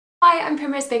Hi, I'm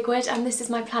Primrose Bigwood and this is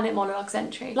my Planet Monologues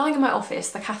entry. Lying in my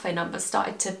office, the cafe numbers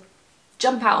started to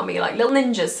jump out on me like little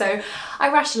ninjas, so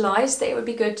I rationalised that it would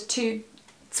be good to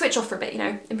switch off for a bit, you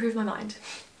know, improve my mind.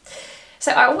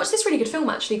 So I watched this really good film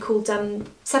actually called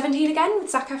 17 Again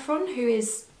with Zac Efron, who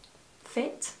is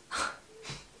fit.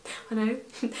 I know.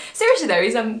 Seriously though,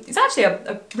 he's actually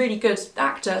a really good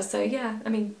actor, so yeah, I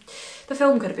mean, the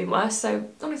film could have been worse, so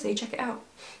honestly, check it out.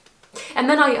 And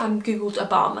then I googled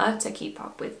Obama to keep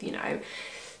up with, you know,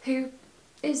 who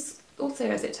is also,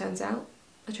 as it turns out,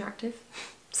 attractive.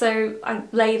 So I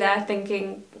lay there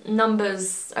thinking,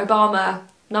 numbers, Obama,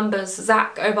 numbers,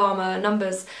 Zac, Obama,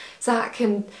 numbers, Zac,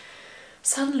 and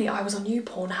suddenly I was on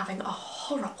YouPorn having a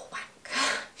horrible wank.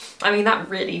 I mean, that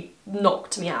really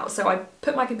knocked me out. So I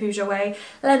put my computer away,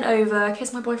 leant over,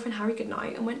 kissed my boyfriend Harry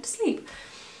goodnight, and went to sleep.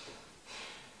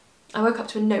 I woke up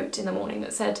to a note in the morning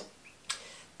that said,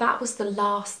 "That was the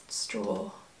last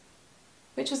straw,"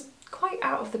 which was quite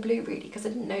out of the blue really, because I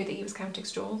didn't know that he was counting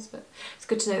straws, but it's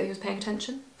good to know that he was paying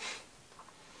attention.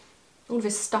 All of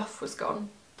his stuff was gone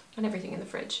and everything in the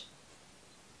fridge.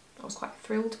 I was quite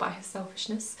thrilled by his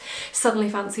selfishness. Suddenly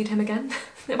fancied him again.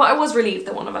 But I was relieved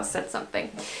that one of us said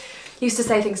something. He used to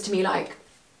say things to me like,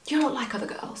 "You're not like other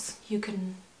girls, you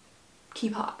can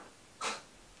keep up."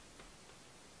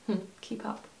 Keep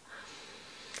up.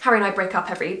 Harry and I break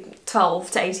up every 12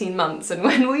 to 18 months, and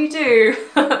when we do,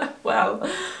 well,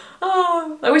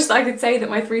 I wish that I could say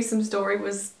that my threesome story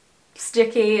was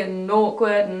sticky and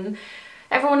awkward and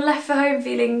everyone left for home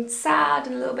feeling sad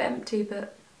and a little bit empty,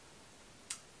 but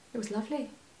it was lovely.